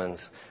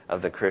disciplines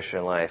of the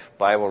Christian life: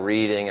 Bible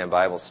reading and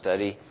Bible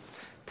study,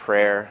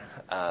 prayer,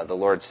 the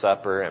Lord's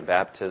Supper and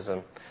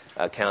baptism,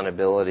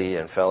 accountability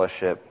and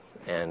fellowship,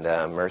 and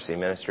mercy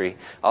ministry.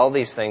 All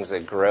these things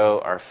that grow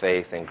our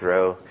faith and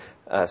grow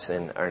us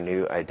in our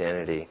new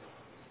identity.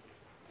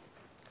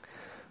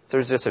 So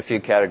there's just a few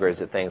categories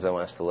of things I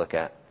want us to look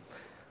at.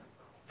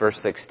 Verse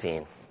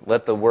 16,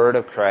 let the word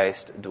of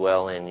Christ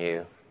dwell in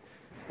you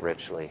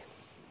richly.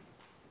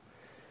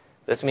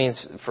 This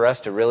means for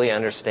us to really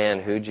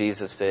understand who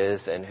Jesus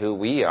is and who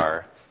we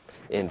are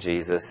in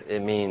Jesus, it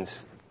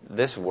means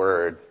this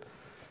word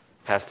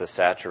has to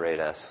saturate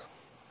us.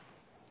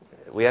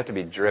 We have to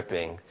be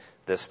dripping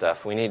this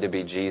stuff. We need to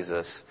be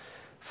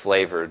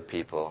Jesus-flavored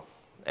people.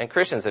 And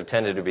Christians have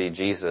tended to be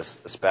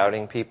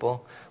Jesus-spouting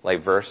people,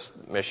 like verse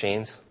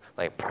machines.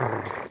 Like,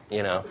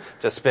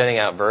 just spitting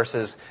out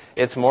verses.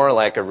 It's more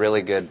like a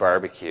really good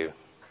barbecue.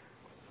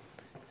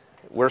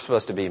 We're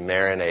supposed to be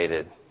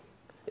marinated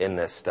in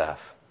this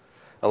stuff.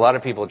 A lot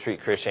of people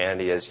treat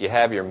Christianity as you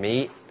have your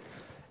meat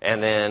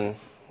and then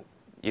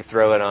you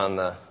throw it on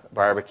the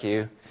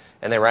barbecue,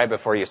 and then right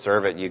before you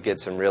serve it, you get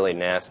some really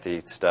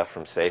nasty stuff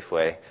from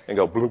Safeway and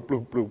go bloop,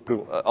 bloop, bloop,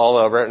 bloop all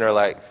over it, and they're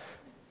like,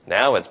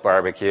 Now it's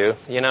barbecue.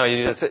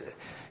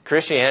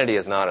 Christianity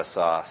is not a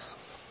sauce.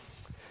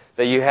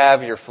 That you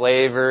have your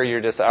flavor,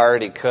 you're just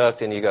already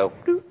cooked, and you go,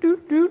 doot,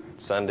 doot,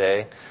 doot,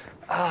 Sunday.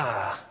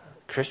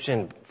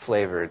 Christian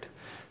flavored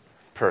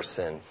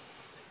person.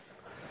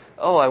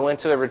 Oh, I went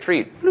to a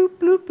retreat. Bloop,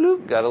 bloop,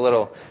 bloop. Got a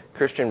little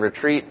Christian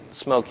retreat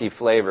smoky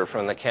flavor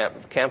from the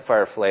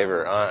campfire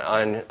flavor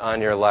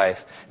on your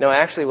life. No,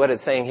 actually what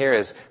it's saying here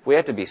is we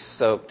have to be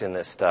soaked in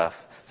this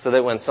stuff so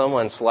that when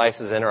someone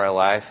slices into our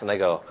life and they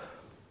go,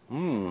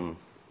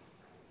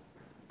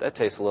 that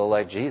tastes a little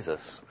like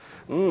Jesus.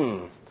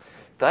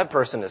 That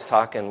person is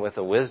talking with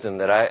a wisdom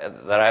that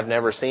I've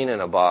never seen in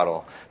a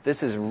bottle.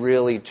 This is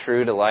really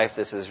true to life.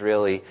 This is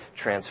really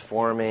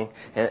transforming.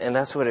 And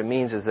that's what it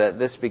means, is that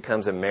this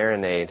becomes a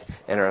marinade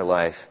in our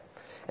life.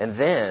 And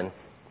then,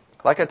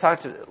 like I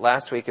talked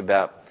last week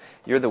about,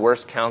 you're the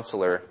worst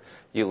counselor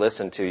you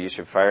listen to, you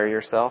should fire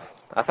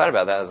yourself. I thought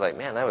about that. I was like,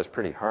 man, that was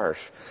pretty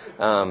harsh.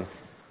 What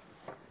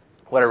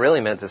I really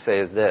meant to say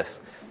is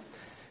this.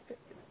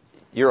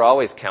 You're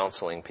always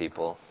counseling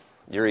people.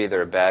 You're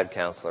either a bad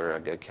counselor or a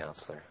good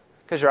counselor.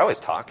 Because you're always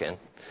talking.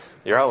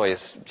 You're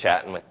always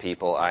chatting with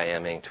people,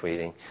 IMing,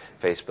 tweeting,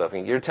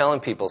 Facebooking. You're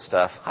telling people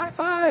stuff. High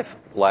five.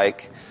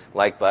 Like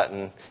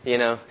button.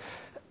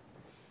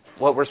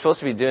 What we're supposed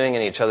to be doing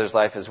in each other's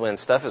life is when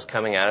stuff is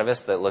coming out of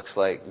us that looks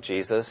like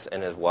Jesus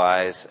and is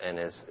wise and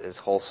is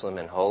wholesome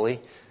and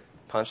holy,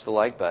 punch the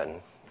like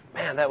button.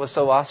 Man, that was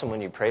so awesome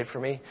when you prayed for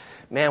me.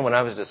 Man, when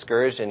I was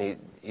discouraged and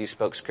you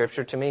spoke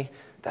scripture to me,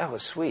 that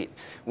was sweet.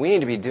 We need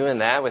to be doing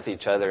that with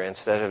each other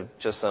instead of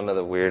just some of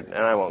the weird,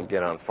 and I won't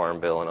get on Farm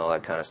Bill and all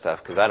that kind of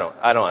stuff because I don't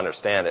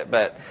understand it.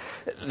 But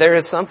there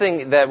is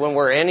something that when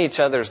we're in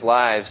each other's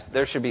lives,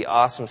 there should be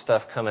awesome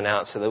stuff coming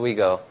out so that we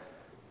go,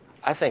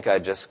 I think I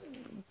just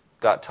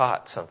got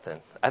taught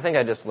something. I think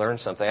I just learned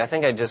something. I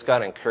think I just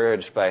got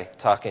encouraged by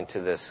talking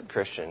to this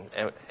Christian.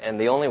 And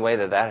the only way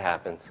that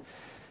happens,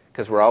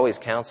 because we're always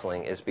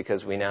counseling, is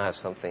because we now have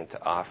something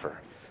to offer.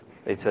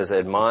 It says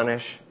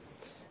admonish,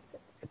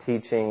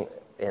 teaching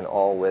in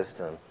all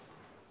wisdom.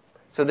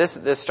 So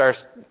this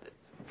starts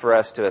for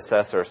us to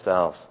assess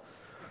ourselves.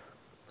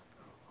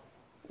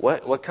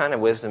 What kind of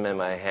wisdom am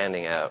I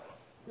handing out?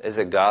 Is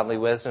it godly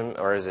wisdom,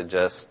 or is it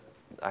just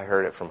I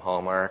heard it from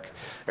Hallmark?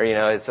 Or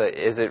is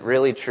it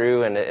really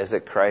true, and is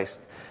it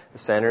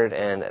Christ-centered?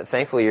 And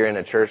thankfully you're in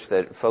a church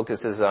that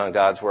focuses on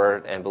God's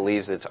Word and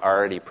believes it's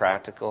already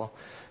practical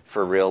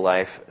for real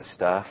life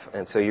stuff.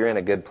 And so you're in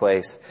a good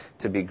place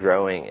to be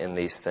growing in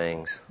these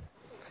things.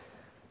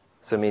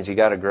 So it means you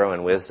got to grow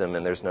in wisdom,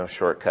 and there's no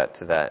shortcut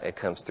to that. It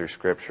comes through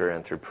Scripture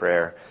and through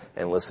prayer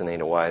and listening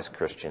to wise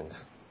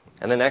Christians.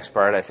 And the next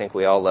part, I think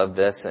we all love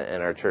this,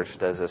 and our church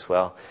does this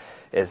well,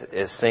 is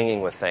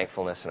singing with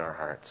thankfulness in our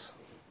hearts.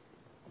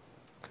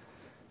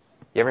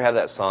 You ever have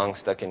that song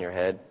stuck in your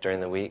head during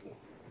the week?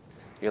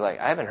 You're like,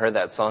 I haven't heard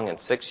that song in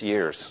 6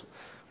 years.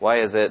 Why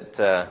is it?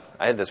 I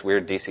had this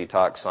weird DC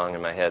Talk song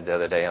in my head the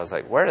other day. I was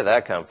like, where did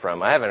that come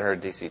from? I haven't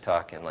heard DC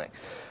Talk in like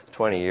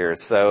 20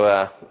 years.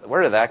 So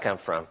where did that come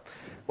from?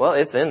 Well,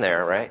 it's in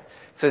there, right?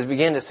 So as we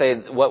begin to say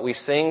what we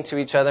sing to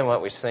each other and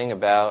what we sing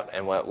about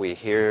and what we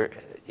hear,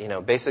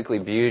 basically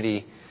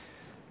beauty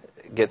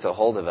gets a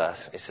hold of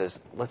us. He says,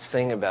 let's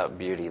sing about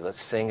beauty.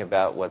 Let's sing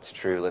about what's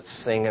true. Let's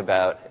sing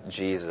about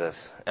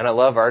Jesus. And I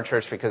love our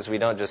church because we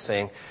don't just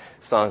sing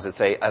songs that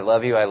say, I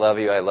love you, I love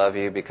you, I love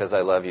you because I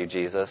love you,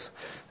 Jesus,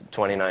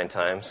 29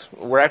 times.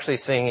 We're actually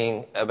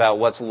singing about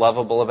what's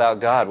lovable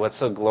about God, what's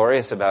so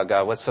glorious about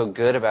God, what's so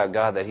good about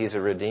God, that He's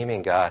a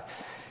redeeming God.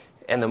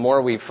 And the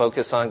more we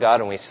focus on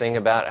God and we sing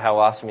about how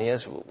awesome He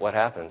is, what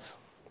happens?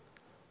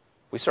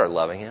 We start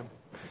loving Him.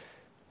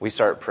 We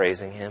start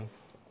praising Him.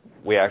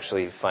 We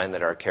actually find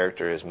that our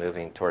character is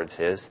moving towards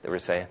His. That we're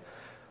saying,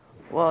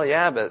 well,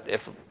 yeah, but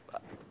if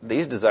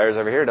these desires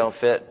over here don't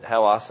fit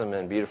how awesome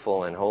and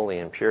beautiful and holy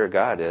and pure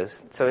God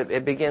is. So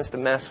it begins to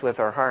mess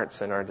with our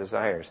hearts and our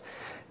desires.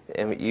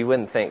 And you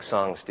wouldn't think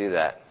songs do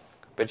that.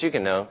 But you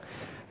can know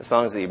the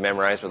songs that you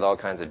memorize with all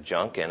kinds of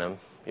junk in them.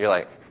 You're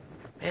like,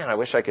 man, I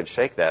wish I could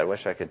shake that. I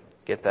wish I could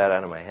get that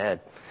out of my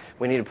head.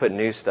 We need to put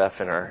new stuff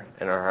in our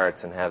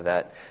hearts and have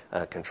that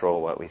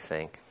control what we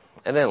think.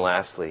 And then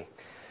lastly,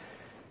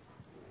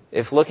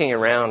 if looking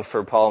around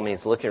for Paul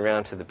means looking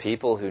around to the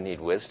people who need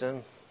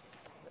wisdom,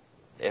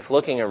 if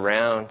looking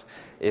around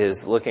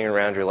is looking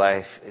around your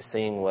life,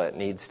 seeing what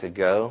needs to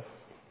go,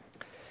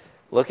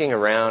 looking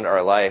around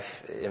our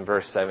life in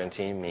verse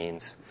 17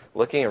 means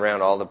looking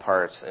around all the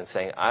parts and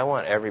saying, I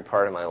want every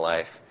part of my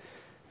life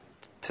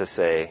to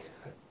say,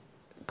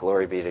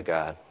 glory be to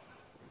God.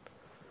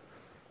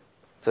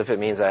 So if it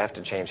means I have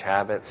to change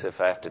habits, if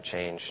I have to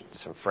change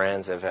some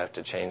friends, if I have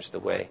to change the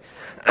way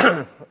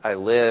I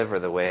live or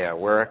the way I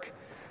work,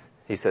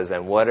 he says,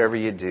 and whatever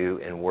you do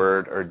in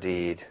word or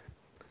deed,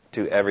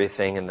 do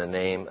everything in the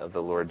name of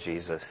the Lord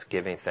Jesus,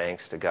 giving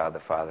thanks to God the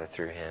Father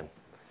through Him.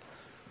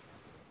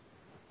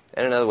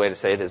 And another way to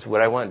say it is,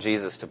 would I want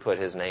Jesus to put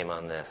His name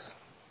on this?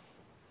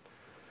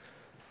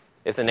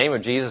 If the name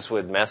of Jesus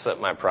would mess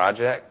up my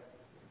project,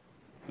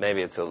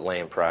 maybe it's a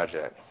lame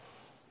project.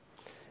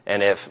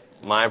 And if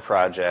my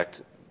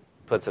project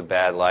puts a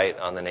bad light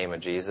on the name of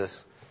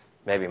Jesus,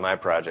 maybe my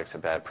project's a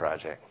bad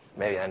project.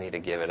 Maybe I need to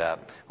give it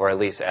up, or at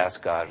least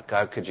ask God,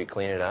 God, could you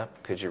clean it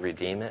up? Could you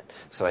redeem it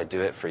so I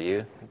do it for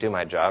you? Do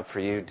my job for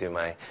you, do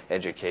my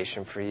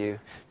education for you,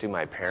 do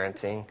my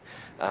parenting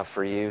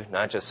for you,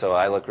 not just so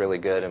I look really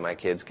good and my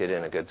kids get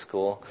in a good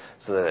school,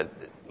 so that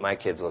my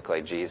kids look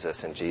like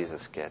Jesus and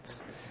Jesus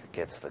gets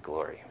the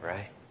glory,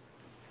 right?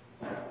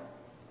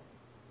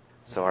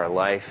 So our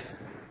life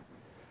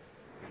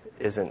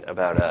isn't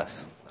about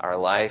us. Our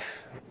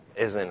life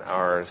isn't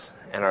ours,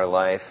 and our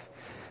life,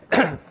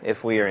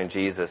 if we are in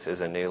Jesus,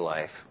 is a new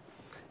life.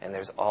 And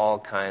there's all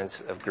kinds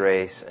of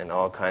grace and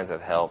all kinds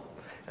of help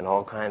and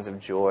all kinds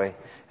of joy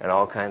and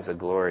all kinds of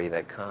glory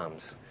that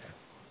comes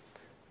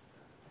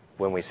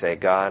when we say,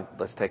 God,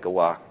 let's take a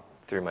walk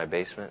through my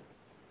basement,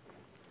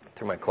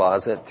 through my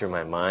closet, through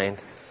my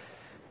mind,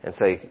 and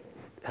say,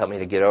 help me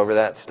to get over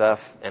that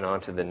stuff and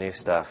onto the new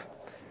stuff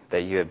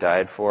that you have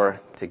died for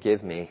to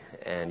give me,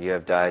 and you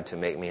have died to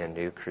make me a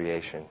new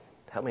creation.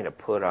 Help me to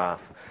put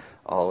off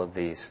all of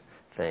these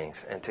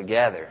things. And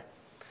together,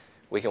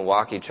 we can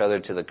walk each other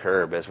to the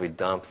curb as we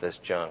dump this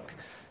junk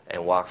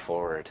and walk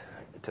forward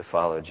to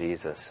follow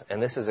Jesus.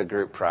 And this is a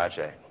group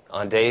project.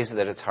 On days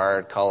that it's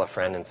hard, call a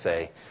friend and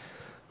say,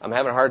 I'm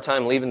having a hard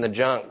time leaving the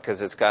junk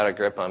because it's got a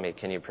grip on me.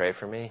 Can you pray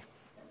for me?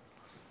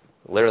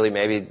 Literally,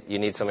 maybe you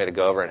need somebody to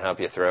go over and help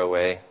you throw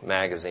away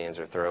magazines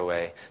or throw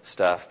away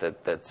stuff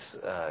that's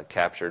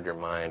captured your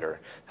mind, or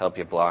help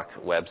you block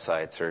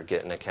websites or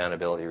get an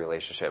accountability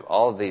relationship.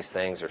 All of these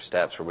things are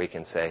steps where we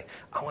can say,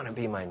 I want to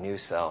be my new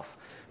self.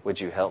 Would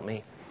you help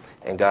me?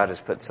 And God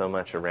has put so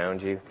much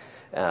around you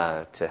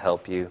to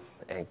help you.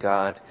 And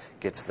God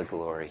gets the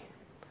glory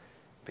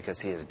because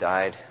He has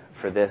died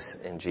for this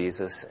in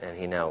Jesus, and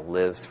He now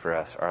lives for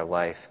us. Our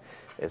life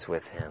is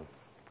with Him.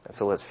 And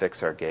so let's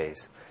fix our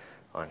gaze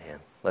on Him.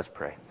 Let's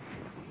pray.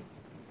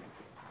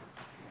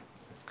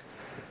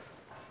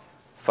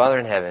 Father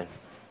in heaven,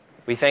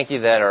 we thank you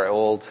that our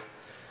old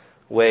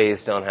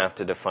ways don't have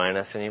to define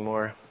us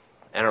anymore.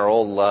 And our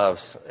old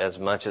loves, as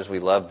much as we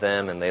loved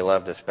them and they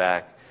loved us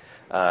back,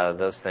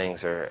 those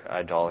things are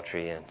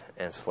idolatry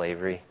and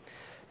slavery.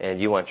 And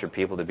you want your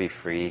people to be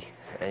free.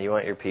 And you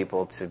want your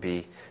people to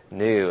be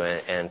new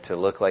and to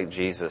look like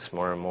Jesus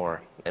more and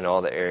more in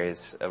all the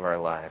areas of our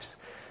lives.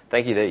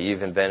 Thank you that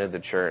you've invented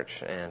the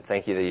church, and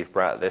thank you that you've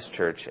brought this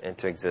church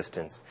into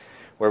existence,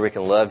 where we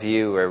can love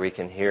you, where we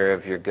can hear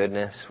of your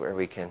goodness, where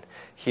we can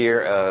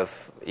hear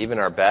of even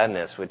our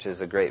badness, which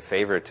is a great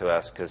favor to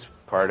us, because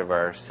part of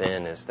our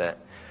sin is that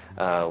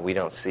we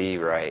don't see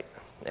right,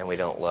 and we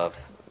don't love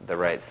the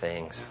right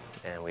things,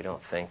 and we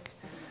don't think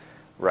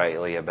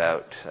rightly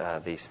about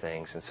these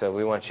things. And so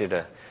we want you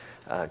to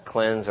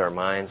cleanse our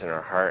minds and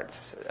our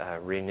hearts,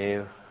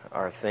 renew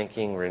our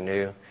thinking,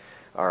 renew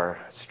our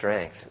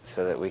strength,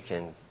 so that we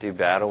can do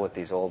battle with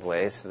these old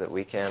ways, so that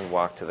we can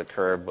walk to the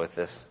curb with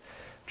this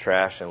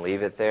trash and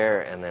leave it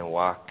there, and then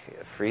walk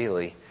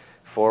freely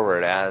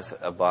forward as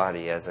a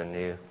body, as a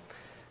new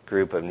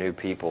group of new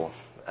people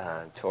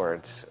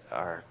towards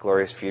our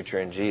glorious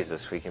future in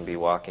Jesus. We can be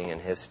walking in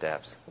His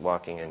steps,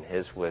 walking in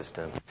His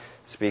wisdom,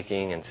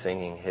 speaking and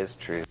singing His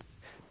truth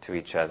to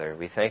each other.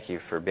 We thank you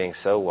for being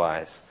so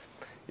wise.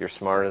 You're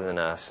smarter than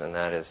us, and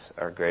that is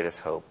our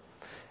greatest hope.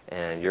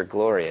 And you're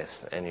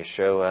glorious, and you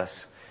show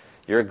us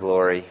your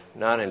glory,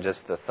 not in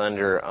just the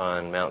thunder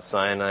on Mount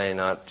Sinai,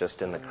 not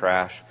just in the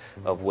crash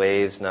of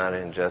waves, not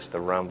in just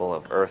the rumble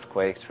of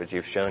earthquakes, but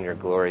you've shown your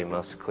glory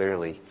most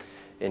clearly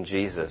in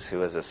Jesus, who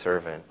was a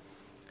servant,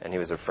 and He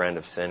was a friend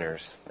of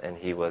sinners, and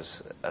He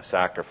was a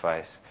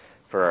sacrifice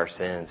for our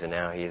sins, and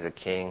now He's a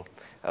King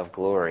of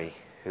glory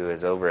who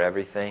is over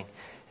everything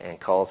and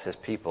calls His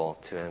people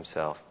to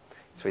Himself.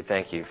 So we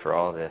thank you for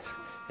all this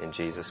in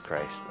Jesus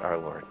Christ, our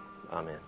Lord. Amen.